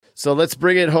So let's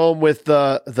bring it home with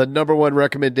the number one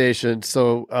recommendation.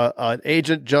 So an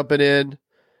agent jumping in,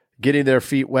 getting their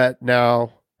feet wet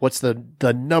now. What's the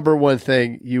number one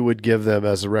thing you would give them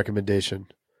as a recommendation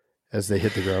as they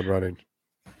hit the ground running?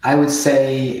 I would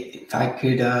say if I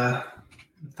could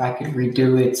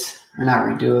redo it or not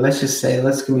redo it, let's just say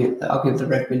I'll give the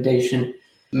recommendation.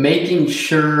 Making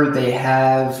sure they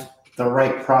have the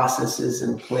right processes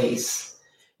in place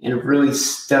and really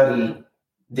study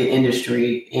the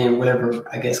industry and whatever,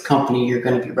 I guess, company you're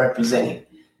going to be representing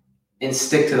and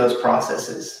stick to those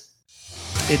processes.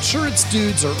 Insurance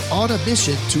dudes are on a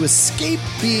mission to escape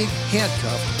being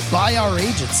handcuffed by our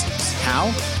agencies.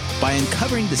 How? By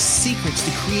uncovering the secrets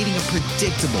to creating a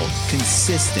predictable,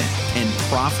 consistent, and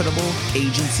profitable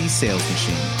agency sales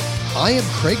machine. I am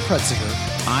Craig Pretzinger.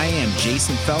 I am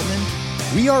Jason Feldman.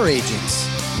 We are agents.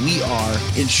 We are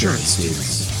insurance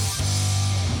dudes.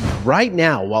 Right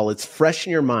now, while it's fresh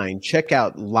in your mind, check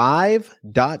out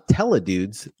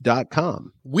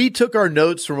live.teledudes.com. We took our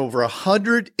notes from over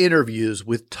 100 interviews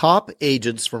with top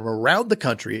agents from around the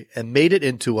country and made it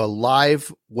into a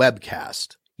live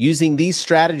webcast. Using these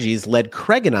strategies led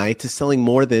Craig and I to selling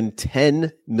more than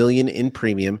 $10 million in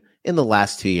premium in the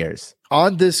last 2 years.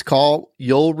 On this call,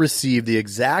 you'll receive the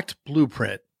exact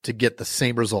blueprint to get the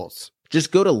same results.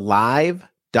 Just go to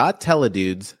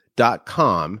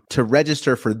live.teledudes.com to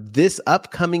register for this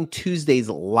upcoming Tuesday's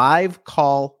live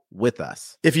call with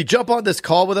us. If you jump on this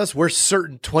call with us, we're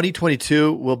certain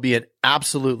 2022 will be an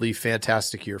absolutely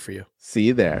fantastic year for you. See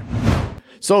you there.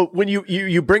 So when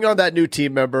you bring on that new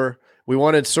team member, we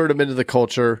want to insert them into the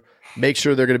culture, make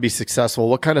sure they're going to be successful.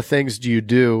 What kind of things do you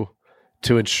do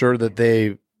to ensure that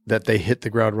they hit the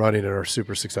ground running and are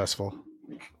super successful?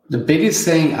 The biggest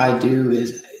thing I do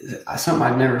is something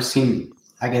I've never seen,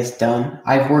 I guess, done.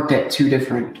 I've worked at 2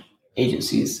 different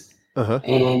agencies.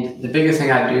 And the biggest thing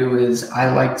I do is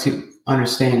I like to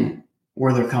understand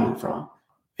where they're coming from.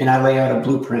 And I lay out a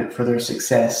blueprint for their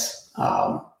success,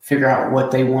 figure out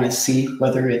what they want to see,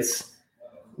 whether it's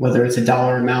a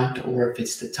dollar amount or if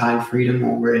it's the time freedom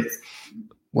or it's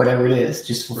whatever it is,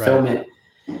 just fulfillment.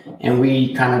 Right. And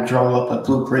we kind of draw up a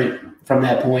blueprint from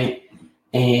that point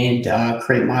and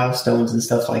create milestones and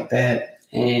stuff like that.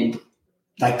 And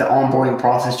like the onboarding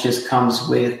process just comes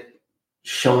with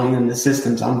showing them the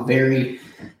systems. I'm very,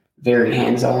 very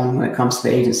hands-on when it comes to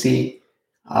the agency.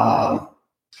 I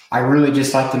really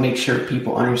just like to make sure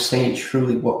people understand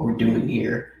truly what we're doing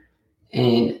here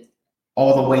and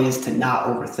all the ways to not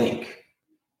overthink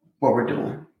what we're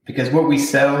doing. Because what we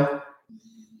sell,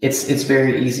 it's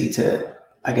very easy to,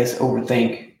 I guess,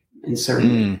 overthink in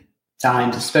certain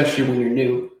times, especially when you're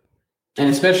new. And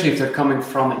especially if they're coming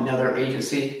from another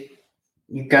agency,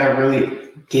 you've got to really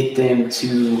get them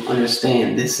to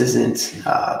understand this isn't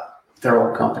their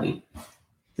old company.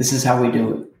 This is how we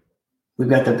do it. We've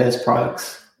got the best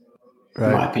products,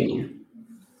 in my opinion.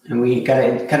 And we got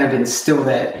to kind of instill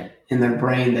that in their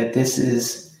brain that this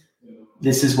is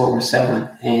what we're selling.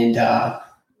 And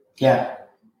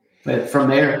but from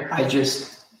there, I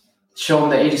just show them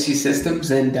the agency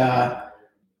systems and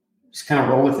just kind of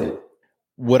roll with it.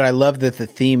 What I love that the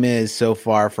theme is so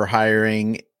far for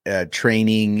hiring,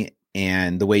 training,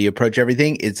 and the way you approach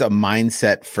everything, it's a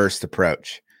mindset first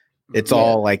approach. It's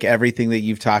all like everything that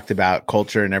you've talked about,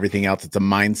 culture and everything else. It's a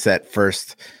mindset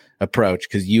first approach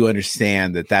because you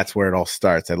understand that that's where it all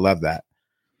starts. I love that.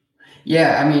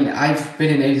 Yeah. I mean, I've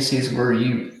been in agencies where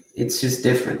it's just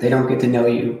different. They don't get to know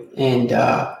you and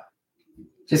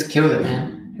just kills it,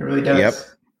 man. It really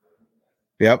does.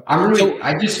 Yep.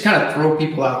 I just kind of throw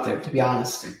people out there, to be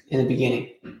honest, in the beginning.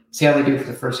 See how they do for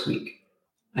the first week.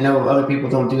 I know other people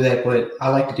don't do that, but I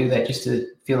like to do that just to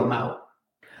feel them out.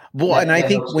 Well, and I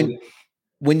think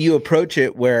when you approach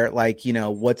it where like, you know,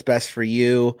 what's best for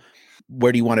you,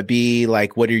 where do you want to be,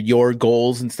 like what are your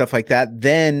goals and stuff like that,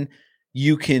 then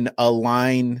you can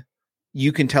align,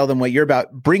 you can tell them what you're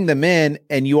about, bring them in,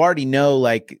 and you already know,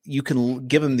 like you can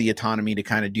give them the autonomy to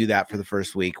kind of do that for the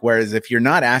first week. Whereas if you're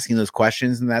not asking those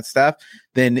questions and that stuff,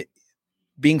 then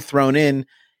being thrown in,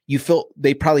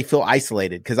 they probably feel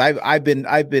isolated. Cause I've been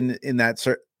in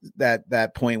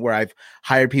that point where I've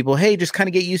hired people, hey, just kind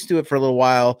of get used to it for a little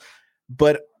while.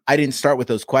 But I didn't start with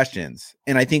those questions.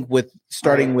 And I think with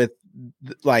starting with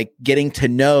like getting to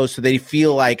know, so they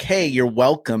feel like, hey, you're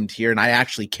welcomed here and I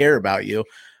actually care about you.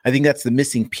 I think that's the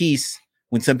missing piece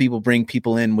when some people bring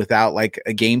people in without like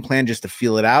a game plan just to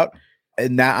feel it out.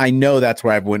 And that I know that's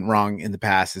where I've went wrong in the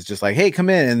past. It's just like, hey, come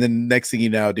in. And then next thing you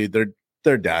know, dude,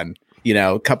 they're done. You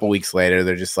know, a couple weeks later,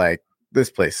 they're just like,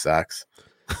 this place sucks.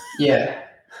 Yeah.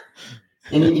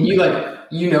 And you like,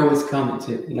 you know, it's coming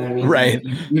too. You know what I mean? Right.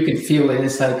 You can feel it.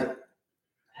 It's like,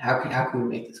 how can we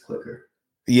make this quicker?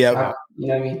 Yeah. You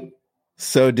know what I mean?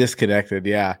 So disconnected.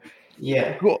 Yeah.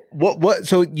 Yeah. Cool. What,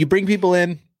 so you bring people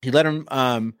in, you let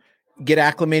them get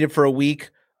acclimated for a week.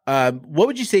 What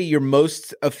would you say your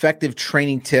most effective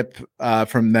training tip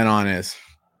from then on is?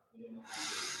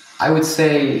 I would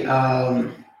say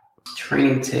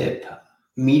training tip,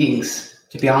 meetings,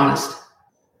 to be honest,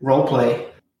 role play.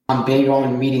 I'm big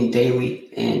on meeting daily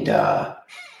and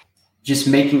just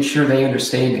making sure they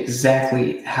understand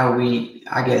exactly how we,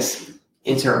 I guess,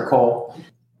 enter a call.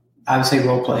 I would say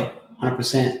role play,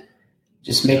 100%.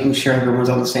 Just making sure everyone's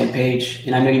on the same page.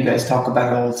 And I know you guys talk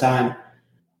about it all the time.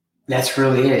 That's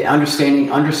really it. Understanding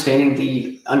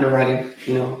the underwriting,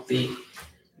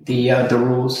 the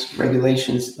rules,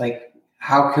 regulations. Like,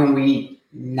 how can we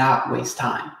not waste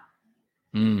time?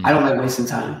 I don't like wasting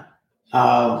time.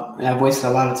 And I've wasted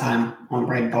a lot of time on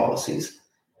writing policies.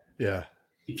 Yeah.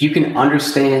 If you can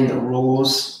understand the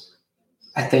rules,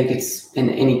 I think it's in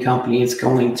any company, it's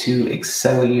going to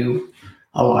excel you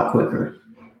a lot quicker.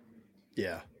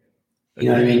 Yeah. You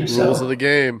know what I mean? Rules of the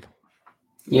game.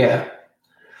 Yeah.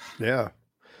 Yeah.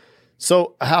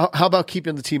 So how about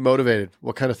keeping the team motivated?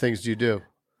 What kind of things do you do?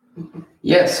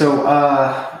 Yeah. So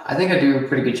I think I do a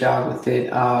pretty good job with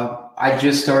it. I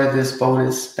just started this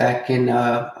bonus back in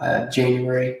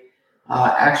January.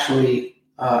 Actually,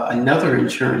 another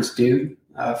insurance dude,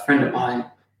 a friend of mine,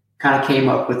 kind of came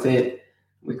up with it.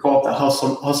 We call it the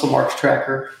Hustle Marks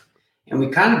Tracker. And we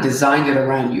kind of designed it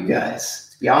around you guys,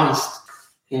 to be honest.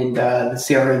 And the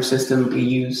CRM system we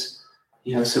use,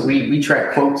 so we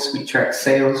track quotes, we track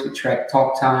sales, we track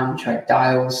talk time, we track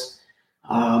dials.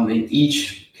 And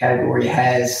each category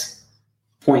has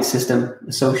point system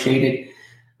associated.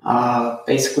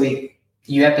 Basically,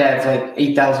 you have to have like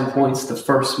 8,000 points the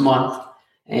first month.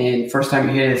 And first time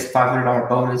you hit it, it's $500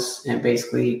 bonus. And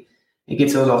basically, it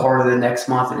gets a little harder the next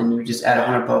month. And then you just add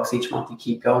 $100 each month to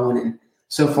keep going. And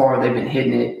so far, they've been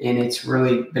hitting it. And it's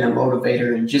really been a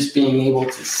motivator. And just being able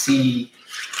to see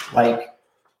like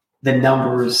the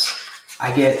numbers,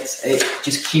 I guess it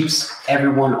just keeps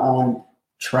everyone on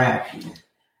track.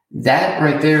 That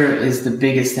right there is the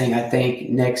biggest thing, I think,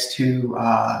 next to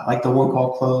like the one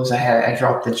call close. I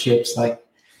dropped the chips like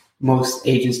most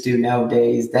agents do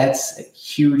nowadays. That's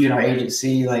huge in our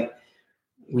agency. Like,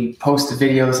 we post the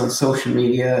videos on social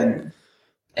media and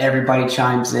everybody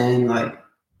chimes in, like,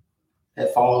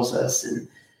 that follows us, and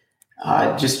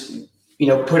just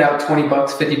put out $20,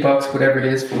 $50, whatever it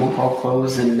is for one call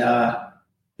close, and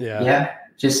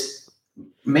just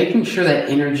making sure that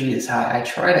energy is high. I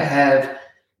try to have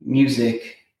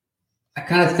music. I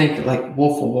kind of think like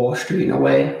Wolf of Wall Street in a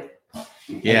way.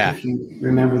 Yeah. Like, if you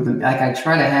remember them, like, I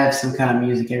try to have some kind of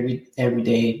music every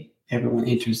day everyone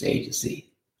enters the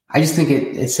agency. I just think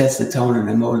it sets the tone and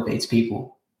it motivates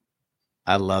people.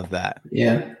 I love that.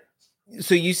 Yeah.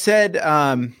 So you said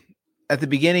at the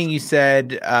beginning, you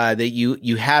said that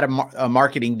you had a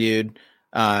marketing dude.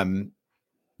 Then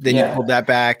you pulled that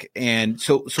back. And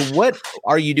so what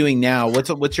are you doing now?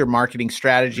 What's your marketing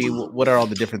strategy? What are all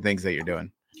the different things that you're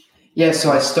doing? Yeah.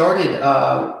 So I started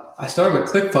with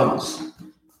ClickFunnels.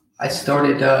 I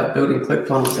started building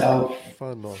ClickFunnels out.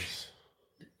 Funnels.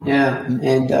 Yeah.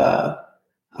 And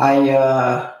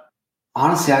I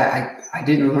honestly, I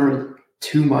didn't learn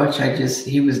too much.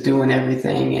 He was doing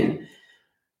everything. And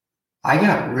I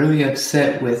got really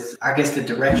upset with, I guess, the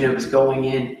direction it was going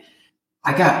in.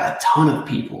 I got a ton of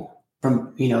people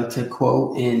from, to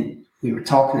quote, and we were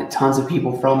talking to tons of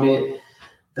people from it.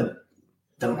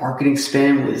 The marketing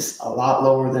spend was a lot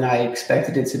lower than I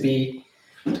expected it to be.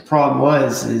 The problem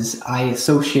is I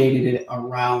associated it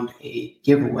around a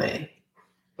giveaway.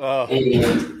 Oh.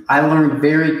 And I learned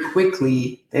very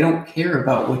quickly, they don't care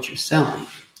about what you're selling.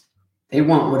 They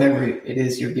want whatever it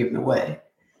is you're giving away.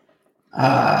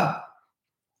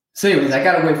 So anyways, I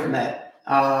got away from that.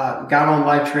 Got on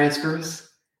live transfers,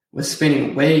 was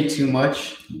spending way too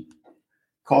much.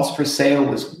 Cost per sale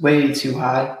was way too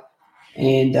high.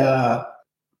 And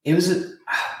it was,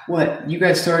 what, you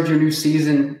guys started your new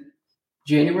season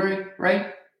January,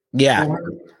 right? Yeah.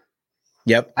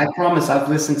 Yep. I promise I've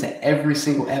listened to every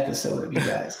single episode of you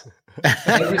guys.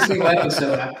 Every single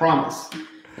episode, I promise.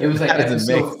 It was like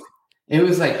episode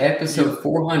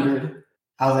 400.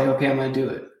 I was like, okay, I'm going to do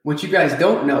it. What you guys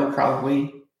don't know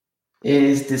probably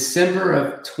is December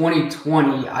of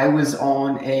 2020, I was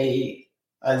on a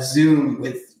Zoom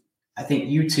with, I think,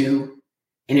 you two,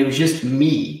 and it was just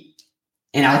me.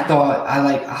 And I thought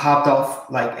I hopped off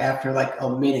like after like a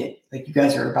minute, like you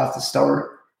guys are about to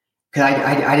start. Cause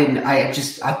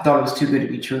I thought it was too good to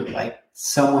be true. Like,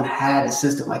 someone had a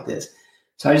system like this.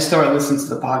 So I just started listening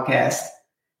to the podcast,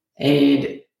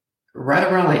 and right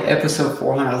around like episode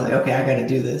 400, I was like, okay, I got to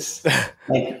do this.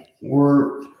 Like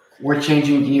we're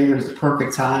changing gears, the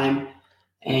perfect time,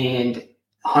 and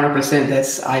 100%.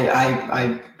 That's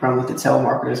I run with the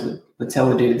telemarketers, with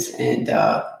teledudes and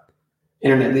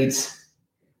internet leads.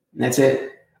 And that's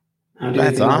it.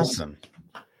 That's awesome.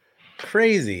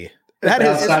 Crazy. That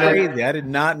is crazy. I did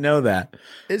not know that.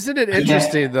 Isn't it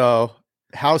interesting though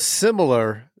how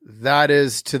similar that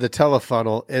is to the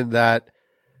telefunnel in that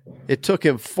it took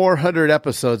him 400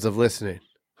 episodes of listening.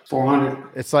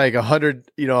 400. It's like 100,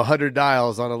 100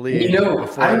 dials on a lead. I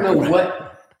don't know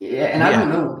what. Yeah, and I don't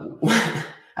know.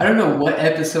 I don't know what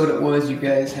episode it was. You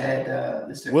guys had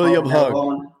Mr. William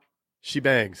Hung. She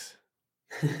bangs.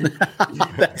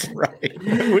 That's right.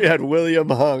 We had William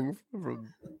Hung from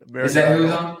American Is that who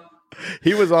was on?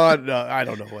 He was on. I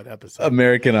don't know what episode.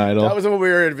 American Idol. That was when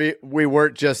we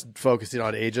weren't just focusing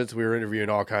on agents. We were interviewing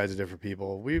all kinds of different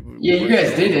people. You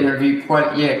guys did interview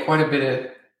quite a bit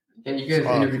of. Yeah, you guys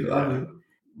interviewed a lot of them.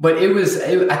 But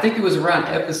I think it was around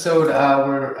episode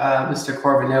where Mr.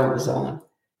 Corvinell was on,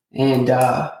 and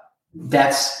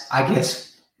that's, I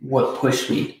guess, what pushed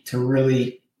me to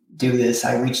really do this.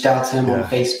 I reached out to him on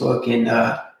Facebook, and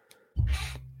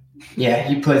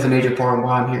he plays a major part in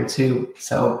why I'm here too.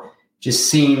 So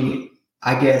just seeing,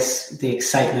 I guess, the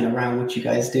excitement around what you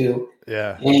guys do,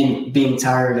 and being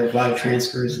tired of live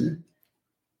transfers and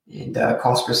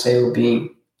cost per sale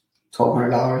being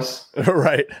 $1,200.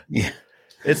 Right. Yeah.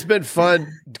 It's been fun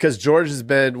because George has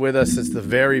been with us since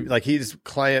he's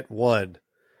client one.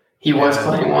 He was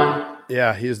client one.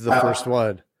 Yeah, he was the first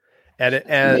one. And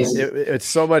it's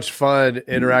so much fun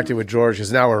interacting with George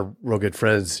because now we're real good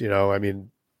friends. I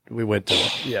mean, we went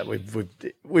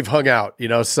to we've hung out.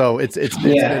 So it's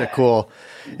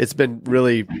been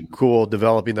really cool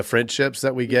developing the friendships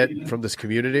that we get from this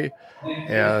community.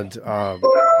 And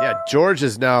George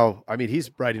is now. I mean, he's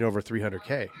writing over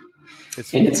 300K.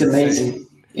 It's amazing.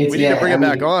 We need to bring him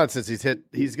back on since he's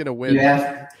going to win.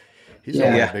 He's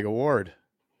going to win a big award.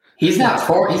 He's not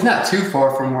too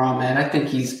far from where I'm at. I think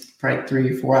he's probably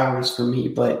 3 or 4 hours from me,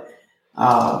 but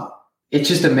it's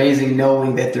just amazing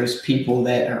knowing that there's people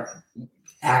that are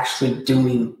actually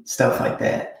doing stuff like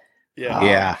that.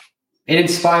 Yeah. It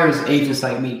inspires agents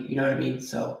like me. You know what I mean?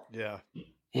 So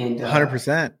and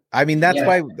 100%. I mean, that's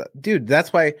why, dude.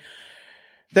 That's why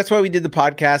we did the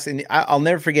podcast, and I'll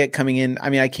never forget coming in. I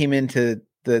mean, I came into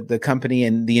the company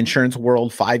and the insurance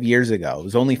world 5 years ago. It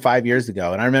was only 5 years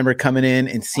ago, and I remember coming in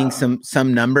and seeing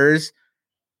some numbers,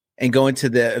 and going to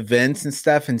the events and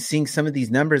stuff, and seeing some of these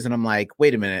numbers, and I'm like,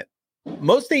 wait a minute.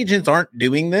 Most agents aren't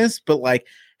doing this, but like,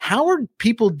 how are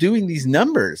people doing these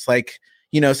numbers? Like,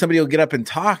 somebody will get up and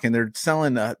talk, and they're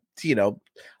selling a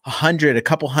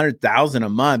couple 100,000 a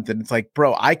month, and it's like,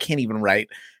 bro, I can't even write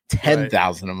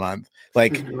 10,000 a month.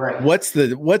 Like, what's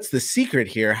the secret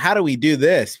here? How do we do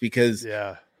this? Because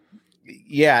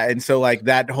and so like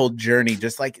that whole journey,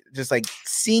 just like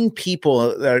seeing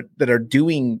people that are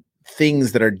doing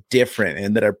things that are different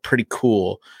and that are pretty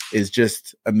cool is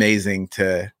just amazing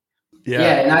to.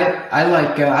 And I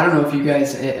like I don't know if you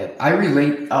guys I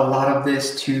relate a lot of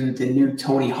this to the new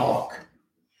Tony Hawk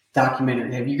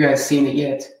documentary. Have you guys seen it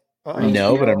yet?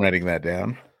 No, but I'm writing that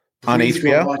down. On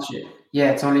HBO? Watch it.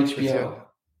 Yeah, it's on HBO.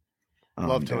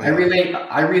 Love Tony.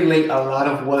 I relate a lot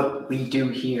of what we do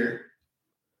here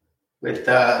with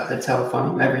the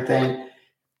telephone and everything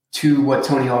to what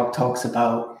Tony Hawk talks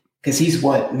about, because he's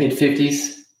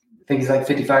mid-50s. I think he's like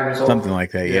 55 years old. Something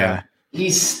like that, yeah.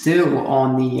 He's still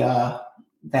on the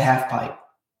half pipe.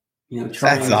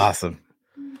 That's awesome.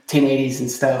 1080s and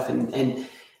stuff, and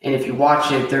if you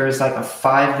watch it, there is like a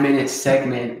 5-minute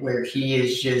segment where he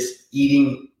is just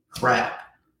eating crap.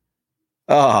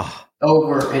 Oh.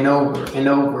 Over and over and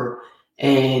over.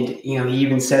 And, he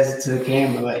even says it to the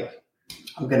camera, like,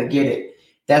 I'm going to get it.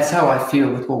 That's how I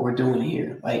feel with what we're doing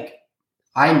here. Like,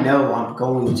 I know I'm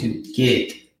going to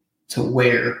get to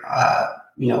where,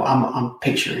 I'm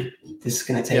picturing this is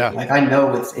going to take. Like, I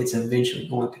know it's eventually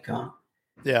going to come.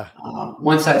 Yeah.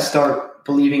 Once I start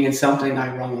believing in something,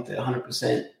 I run with it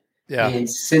 100%. Yeah. And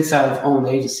since I've owned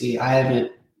the agency, there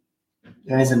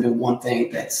hasn't been one thing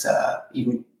that's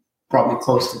even brought me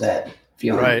close to that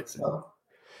feeling. Right. So,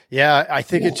 I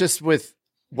think it's just with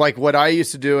like what I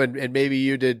used to do, and maybe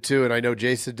you did too, and I know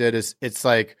Jason did, is it's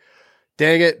like,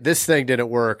 dang it, this thing didn't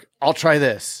work. I'll try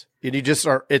this. And you just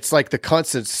it's like the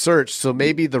constant search. So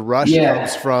maybe the rush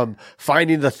comes from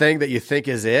finding the thing that you think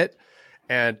is it,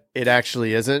 and it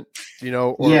actually isn't,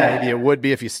 or maybe it would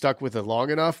be if you stuck with it long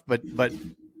enough, but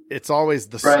it's always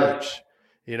the search,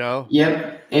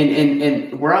 Yep.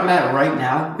 And where I'm at right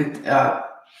now with,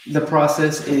 the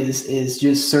process is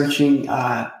just searching,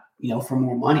 for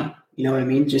more money. You know what I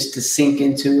mean? Just to sink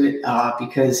into it,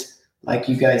 because like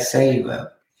you guys say,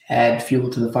 add fuel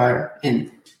to the fire,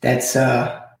 and that's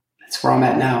where I'm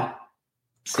at now.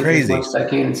 Sink Crazy. as much as I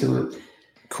can into it.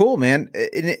 Cool, man.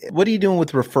 What are you doing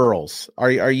with referrals?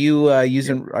 Are you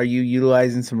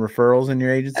utilizing some referrals in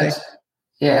your agency?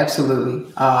 Yeah,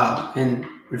 absolutely. And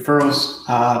referrals,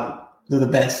 they're the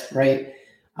best, right?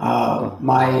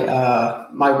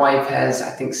 My wife has, I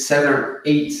think, 7 or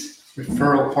 8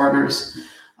 referral partners.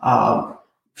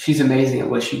 She's amazing at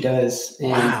what she does,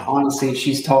 and honestly,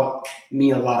 she's taught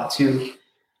me a lot too.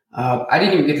 I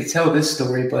didn't even get to tell this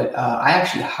story, but I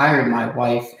actually hired my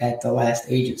wife at the last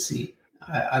agency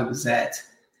I was at,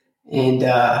 and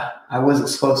I wasn't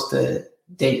supposed to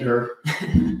date her,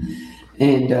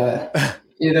 and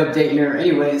ended up dating her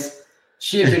anyways.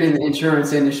 She had been in the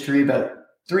insurance industry about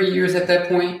 3 years at that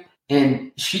point,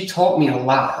 and she taught me a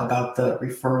lot about the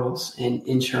referrals and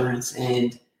insurance.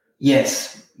 And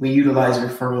yes, we utilize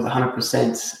referrals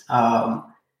 100%.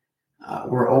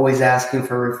 We're always asking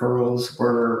for referrals.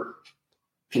 We're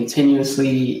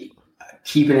continuously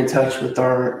keeping in touch with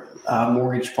our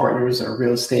mortgage partners or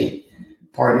real estate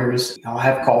partners. I'll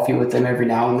have coffee with them every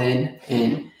now and then.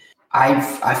 And I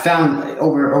found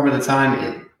over the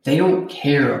time, they don't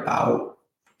care about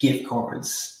gift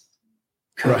cards,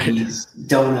 cookies,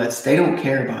 donuts. They don't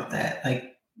care about that.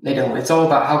 Like, they don't. It's all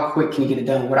about how quick can you get it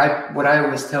done. What I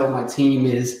always tell my team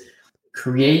is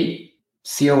create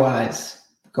COIs.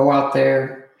 Go out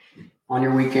there on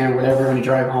your weekend or whatever when you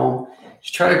drive home.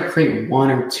 Just try to create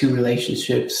 1 or 2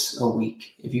 relationships a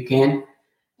week if you can.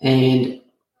 And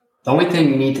the only thing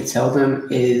you need to tell them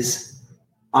is,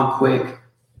 I'm quick.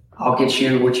 I'll get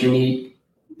you what you need,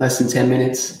 less than 10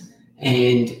 minutes.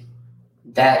 And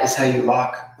that is how you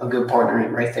lock a good partner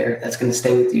in right there. That's going to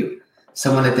stay with you.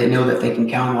 Someone that they know that they can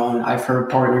count on. I've heard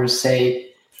partners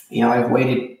say, I've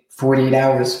waited 48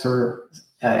 hours for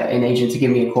an agent to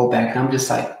give me a quote back. And I'm just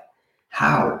like,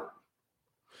 how?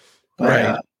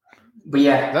 But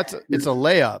yeah. It's a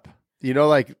layup.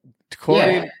 Like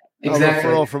quoting a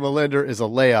referral from a lender is a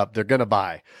layup. They're going to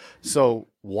buy. So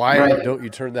why don't you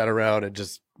turn that around and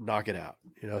just knock it out?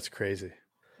 It's crazy.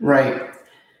 Right.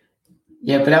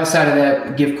 Yeah, but outside of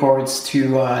that, gift cards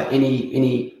to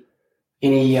any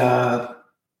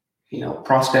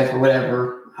prospect or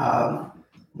whatever.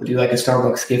 We'll do like a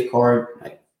Starbucks gift card,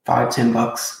 like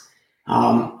 $5-10.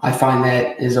 I find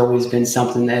that has always been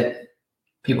something that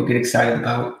people get excited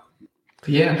about. But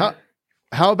yeah.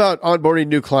 How about onboarding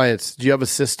new clients? Do you have a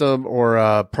system or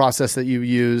a process that you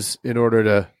use in order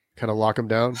to kind of lock them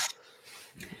down?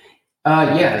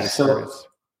 Yeah. So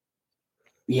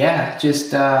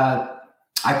just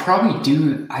I probably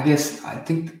do. I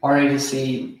think our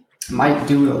agency might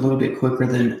do it a little bit quicker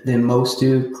than most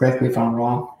do. Correct me if I'm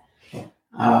wrong.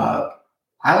 I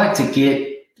like to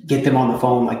get them on the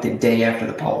phone like the day after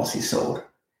the policy sold.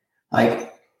 Like,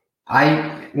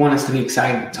 I want us to be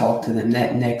excited to talk to them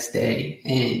that next day,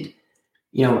 and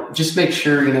just make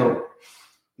sure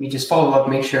we just follow up,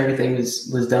 make sure everything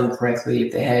was done correctly.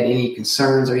 If they had any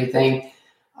concerns or anything,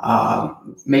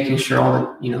 making sure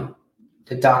all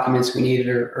the documents we needed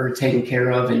are taken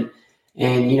care of, and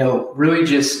really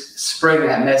just spreading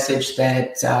that message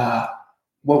that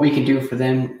what we can do for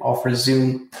them, offer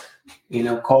Zoom,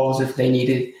 calls if they need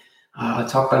it,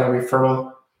 talk about our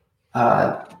referral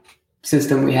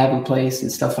system we have in place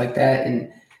and stuff like that.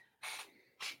 And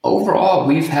overall,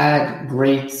 we've had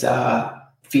great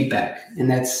feedback, and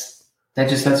that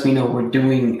just lets me know we're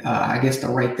doing, the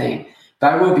right thing.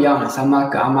 But I will be honest, I'm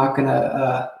not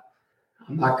gonna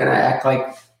act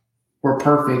like we're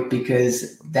perfect,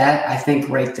 because that, I think,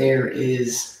 right there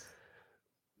is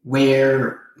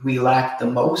where we lack the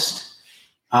most,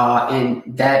 and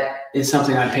that is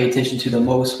something I pay attention to the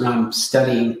most when I'm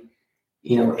studying,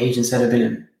 agents that have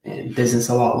been in business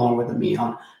a lot longer than me,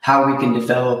 on how we can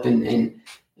develop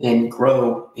and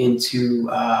grow into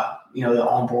the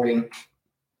onboarding,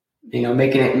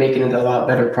 making it a lot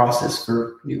better process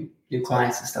for new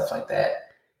clients and stuff like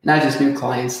that. Not just new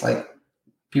clients, like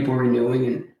people renewing.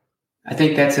 And I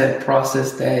think that's a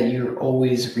process that you're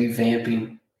always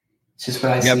revamping. It's just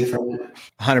what I see from it.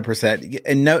 100%.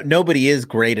 And nobody is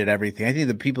great at everything. I think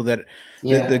the people that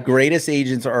the greatest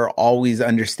agents are always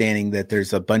understanding that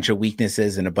there's a bunch of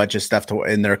weaknesses and a bunch of stuff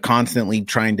and they're constantly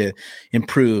trying to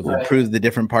improve the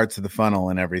different parts of the funnel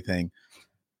and everything.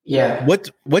 Yeah.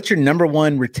 What's your number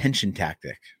one retention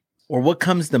tactic? Or what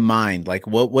comes to mind? Like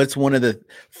what's one of the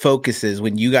focuses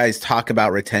when you guys talk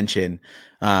about retention?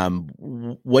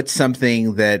 What's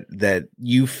something that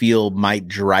you feel might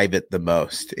drive it the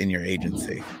most in your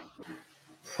agency?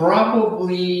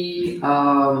 Probably,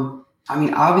 I I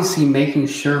mean, obviously making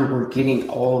sure we're getting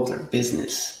all of their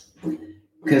business.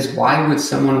 Because why would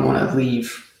someone want to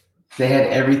leave? They had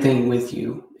everything with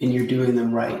you and you're doing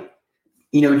them right.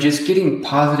 Just getting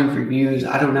positive reviews.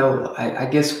 I don't know. I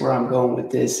guess where I'm going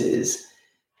with this is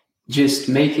just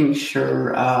making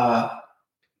sure. I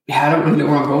don't really know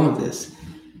where I'm going with this.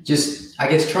 Just, I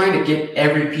guess, trying to get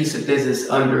every piece of business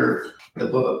under the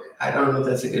book. I don't know if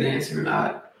that's a good answer or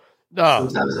not. No,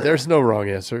 there's no wrong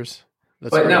answers.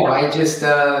 That's but great. No, I just,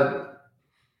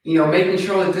 making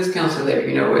sure the discounts are there.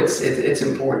 It's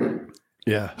important.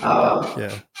 Yeah.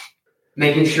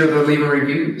 Making sure they're leaving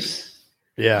reviews.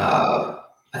 Yeah.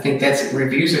 I think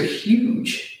reviews are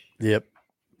huge. Yep.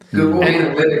 Google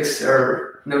Analytics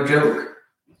are no joke.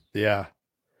 Yeah.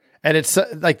 And it's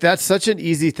like, that's such an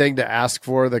easy thing to ask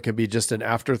for that can be just an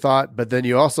afterthought, but then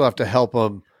you also have to help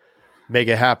them make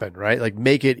it happen, right? Like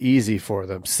make it easy for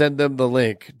them, send them the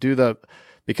link,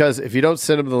 because if you don't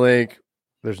send them the link,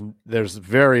 there's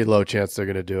very low chance they're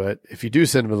going to do it. If you do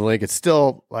send them the link, it's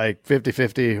still like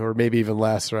 50-50 or maybe even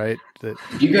less, right? Do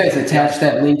you guys attach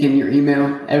that link in your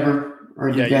email ever? Or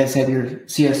do you guys have your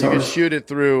CSR? You can shoot it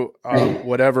through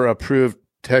whatever approved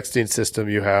texting system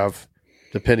you have,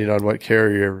 depending on what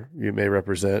carrier you may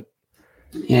represent.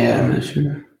 Yeah, I'm not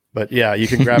sure. But yeah, you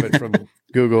can grab it from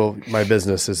Google My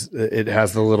Business. It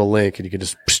has the little link and you can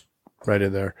just right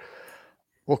in there.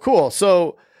 Well, cool.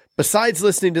 So besides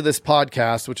listening to this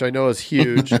podcast, which I know is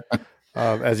huge,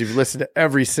 as you've listened to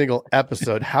every single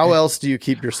episode, how else do you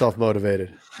keep yourself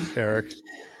motivated, Eric?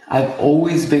 I've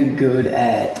always been good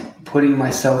at putting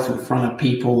myself in front of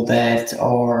people that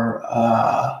are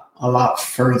a lot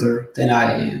further than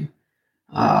I am.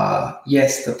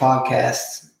 Yes, the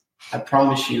podcast, I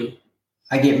promise you,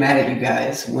 I get mad at you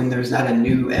guys when there's not a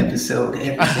new episode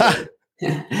every day.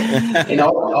 And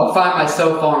I'll find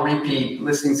myself on repeat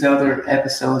listening to other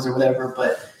episodes or whatever.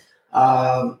 But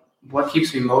what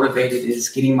keeps me motivated is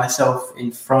getting myself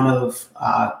in front of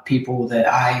people that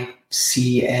I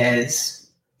see as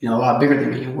a lot bigger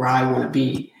than me, where I want to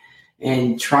be,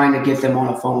 and trying to get them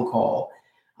on a phone call.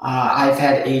 I've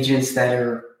had agents that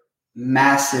are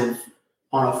massive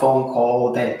on a phone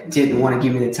call that didn't want to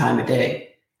give me the time of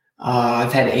day.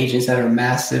 I've had agents that are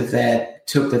massive that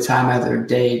took the time out of their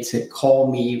day to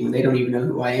call me when they don't even know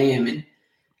who I am and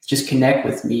just connect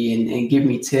with me and give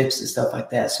me tips and stuff like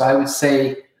that. So I would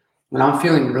say when I'm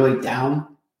feeling really down,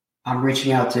 I'm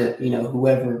reaching out to,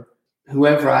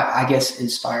 whoever I guess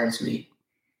inspires me.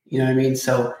 You know what I mean?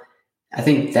 So I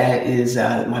think that is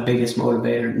my biggest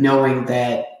motivator, knowing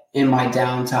that in my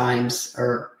down times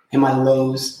or in my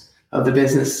lows of the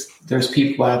business, there's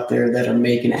people out there that are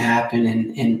making it happen,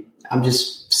 and I'm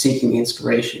just seeking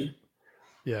inspiration.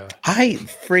 Yeah. I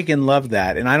freaking love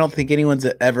that. And I don't think anyone's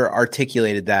ever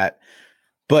articulated that,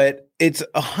 but it's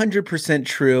 100%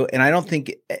 true. And I don't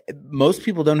think most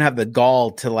people don't have the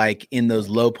gall to, like, in those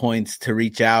low points, to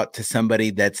reach out to somebody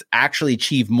that's actually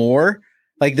achieved more.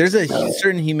 Like, there's a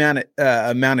certain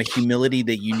amount of humility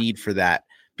that you need for that,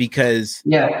 because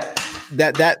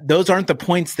that those aren't the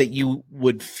points that you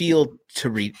would feel to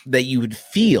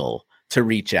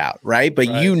reach out, right? But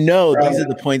these are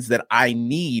the points that I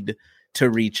need to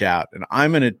reach out, and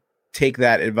I'm going to take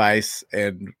that advice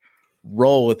and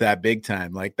roll with that big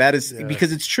time. Like, that is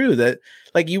because it's true that,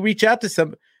 like, you reach out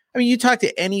to you talk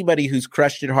to anybody who's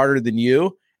crushed it harder than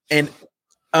you, and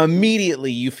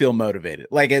immediately you feel motivated.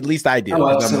 Like, at least I do. Oh,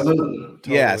 absolutely.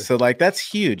 Totally. Yeah. So, like, that's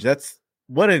huge. That's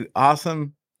what an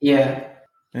awesome. Yeah.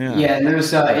 And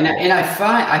there's and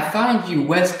I find you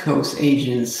West Coast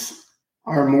agents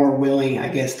are more willing, I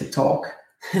guess, to talk.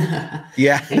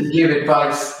 Yeah. And give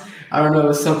advice. I don't know,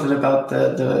 it's something about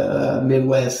the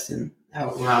Midwest and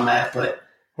where I'm at,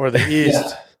 or the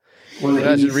East.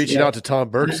 Imagine reaching out to Tom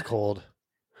Burke's cold.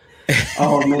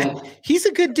 Oh man, he's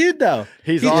a good dude though.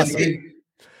 He's awesome.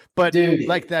 But dude,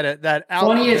 like that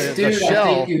funniest dude I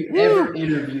think you've ever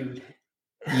interviewed.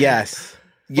 Yes.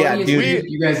 Yeah, dude.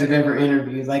 You guys have ever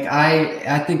interviewed. Like,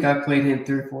 I think I played him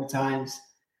 3 or 4 times.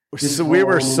 So we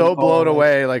were so blown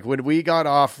away. Like, when we got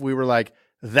off, we were like,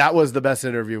 that was the best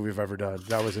interview we've ever done.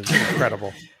 That was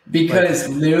incredible. Because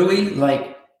literally,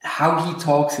 like, how he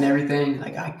talks and everything,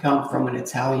 like, I come from an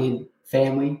Italian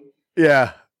family.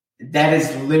 Yeah. That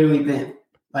is literally them.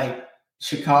 Like,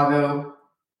 Chicago.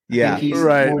 Yeah. I think he's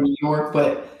more New York,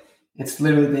 but it's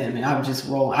literally them. And I'm just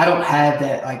rolling. I don't have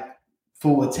that, like,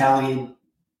 full Italian,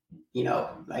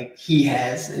 like he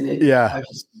has. And I was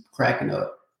just cracking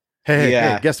up.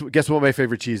 Hey, guess what my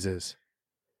favorite cheese is?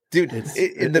 Dude,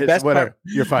 the best whatever. part,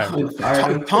 You're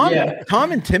fired.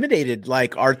 Tom intimidated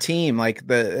like our team, like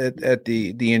at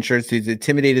the insurance dudes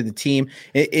intimidated the team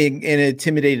and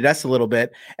intimidated us a little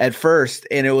bit at first.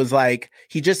 And it was like,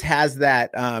 he just has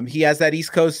that, he has that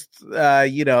East Coast,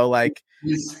 like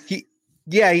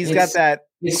he's got that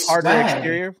harder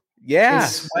exterior. Yeah.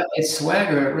 It's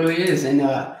swagger. It really is. And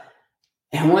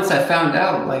once I found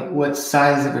out like what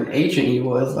size of an agent he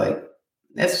was, like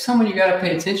that's someone you got to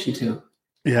pay attention to.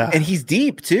 Yeah. And he's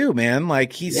deep too, man.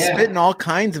 Like he's spitting all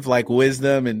kinds of like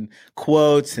wisdom and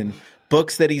quotes and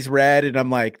books that he's read. And I'm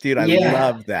like, dude, I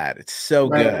love that. It's so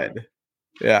good.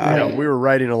 Yeah. Right. We were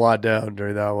writing a lot down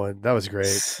during that one. That was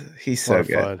great. He's so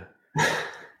good.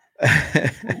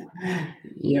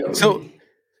 Fun.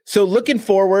 So looking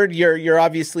forward, you're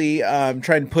obviously trying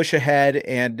to push ahead.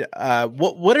 And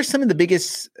what are some of the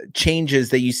biggest changes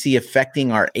that you see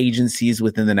affecting our agencies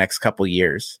within the next couple of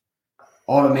years?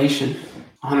 Automation,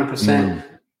 100%.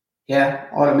 Yeah,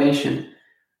 automation.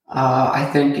 I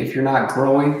think if you're not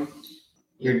growing,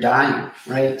 you're dying,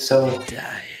 right? So,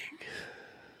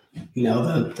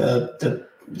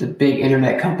 the big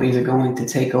internet companies are going to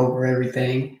take over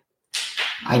everything.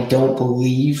 I don't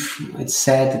believe, it's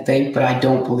sad to think, but I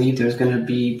don't believe there's going to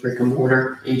be brick and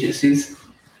mortar agencies.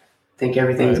 I think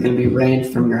everything's going to be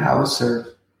ran from your house or,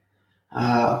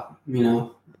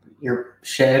 your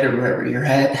shed or wherever you're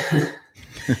at.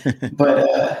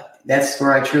 But that's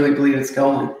where I truly believe it's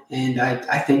going. And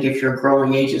I think if you're a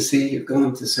growing agency, you're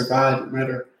going to survive no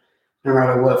matter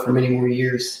what for many more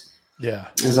years. Yeah.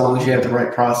 As long as you have the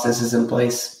right processes in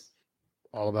place.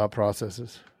 All about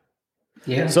processes.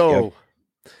 Yeah.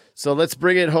 So let's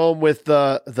bring it home with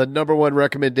the number one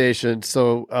recommendation.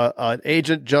 So an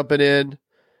agent jumping in,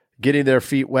 getting their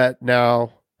feet wet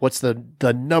now. What's the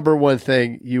number one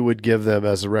thing you would give them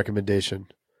as a recommendation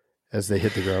as they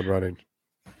hit the ground running?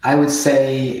 I would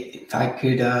say if I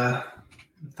could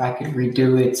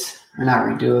redo it or not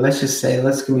redo it, let's just say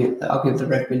I'll give the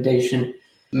recommendation.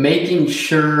 Making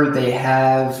sure they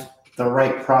have the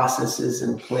right processes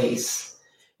in place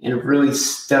and really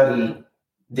study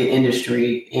the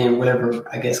industry and whatever,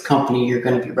 I guess, company you're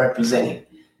going to be representing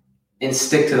and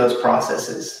stick to those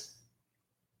processes.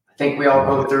 I think we all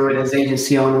go through it as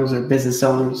agency owners or business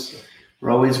owners. We're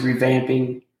always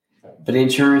revamping, but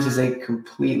insurance is a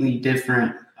completely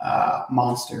different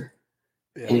monster.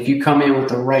 Yeah. And if you come in with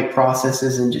the right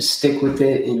processes and just stick with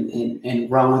it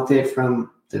and run with it from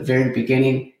the very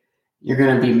beginning, you're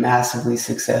going to be massively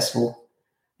successful.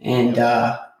 And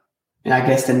I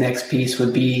guess the next piece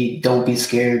would be don't be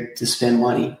scared to spend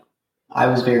money. I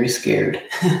was very scared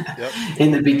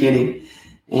in the beginning.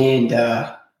 And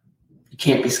you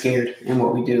can't be scared in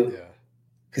what we do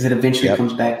because it eventually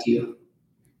comes back to you.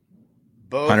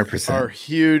 Both 100%. are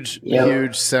huge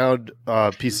sound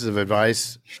pieces of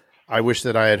advice. I wish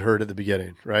that I had heard at the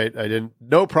beginning, right? I didn't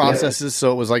know processes,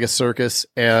 so it was like a circus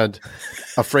and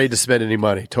afraid to spend any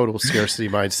money, total scarcity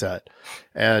mindset.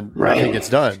 And nothing gets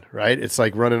done, right? It's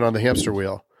like running on the hamster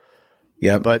wheel.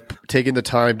 Yeah. But taking the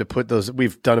time to put those,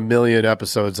 we've done 1 million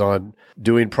episodes on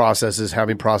doing processes,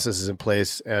 having processes in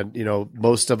place. And,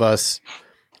 most of us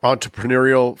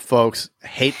entrepreneurial folks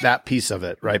hate that piece of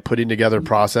it, right? Putting together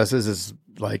processes is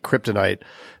like kryptonite,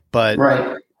 but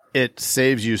it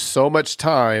saves you so much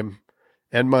time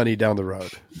and money down the road.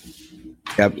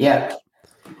 Yep. Yeah.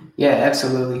 Yeah,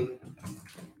 absolutely.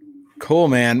 Cool,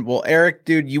 man. Well, Eric,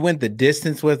 dude, you went the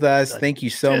distance with us. Thank you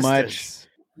so much.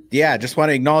 Yeah, just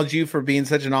want to acknowledge you for being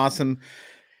such an awesome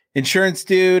insurance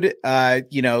dude. I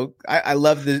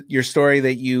love your story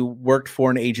that you worked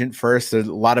for an agent first. A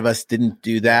lot of us didn't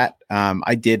do that.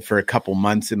 I did for a couple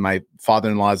months in my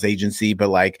father-in-law's agency,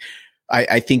 but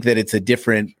I think that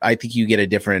I think you get a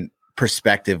different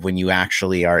perspective when you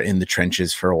actually are in the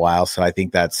trenches for a while. So I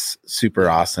think that's super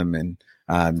awesome. And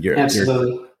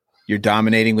you're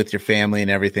dominating with your family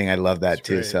and everything. I love that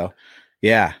too. Great. So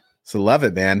yeah. So love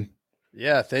it, man.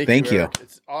 Yeah. Thank you.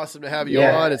 It's awesome to have you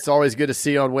on. It's always good to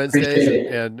see you on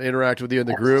Wednesdays and interact with you in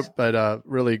the group, but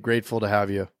really grateful to have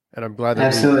you. And I'm glad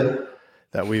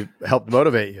that we helped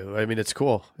motivate you. I mean, it's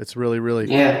cool. It's really,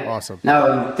 really awesome.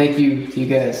 No, thank you to you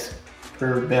guys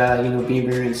for, being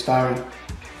very inspiring.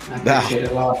 I appreciate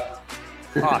it a lot.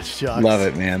 Oh, shucks. Love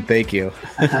it, man. Thank you.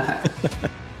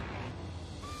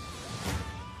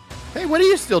 Hey, what are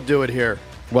you still doing here?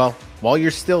 Well, while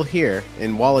you're still here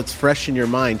and while it's fresh in your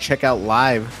mind, check out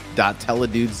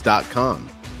live.teledudes.com.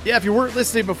 Yeah, if you weren't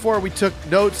listening before, we took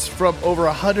notes from over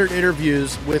 100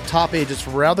 interviews with top agents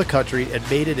from around the country and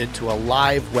made it into a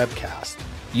live webcast.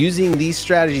 Using these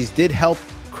strategies did help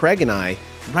Craig and I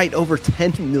write over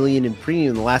 $10 million in premium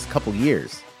in the last couple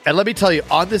years. And let me tell you,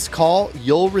 on this call,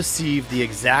 you'll receive the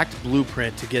exact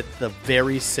blueprint to get the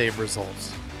very same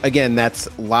results. Again, that's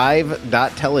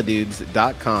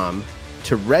live.teledudes.com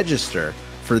to register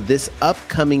for this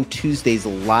upcoming Tuesday's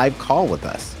live call with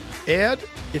us. And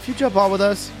if you jump on with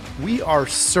us, we are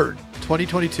certain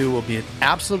 2022 will be an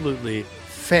absolutely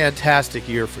fantastic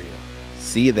year for you.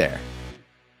 See you there.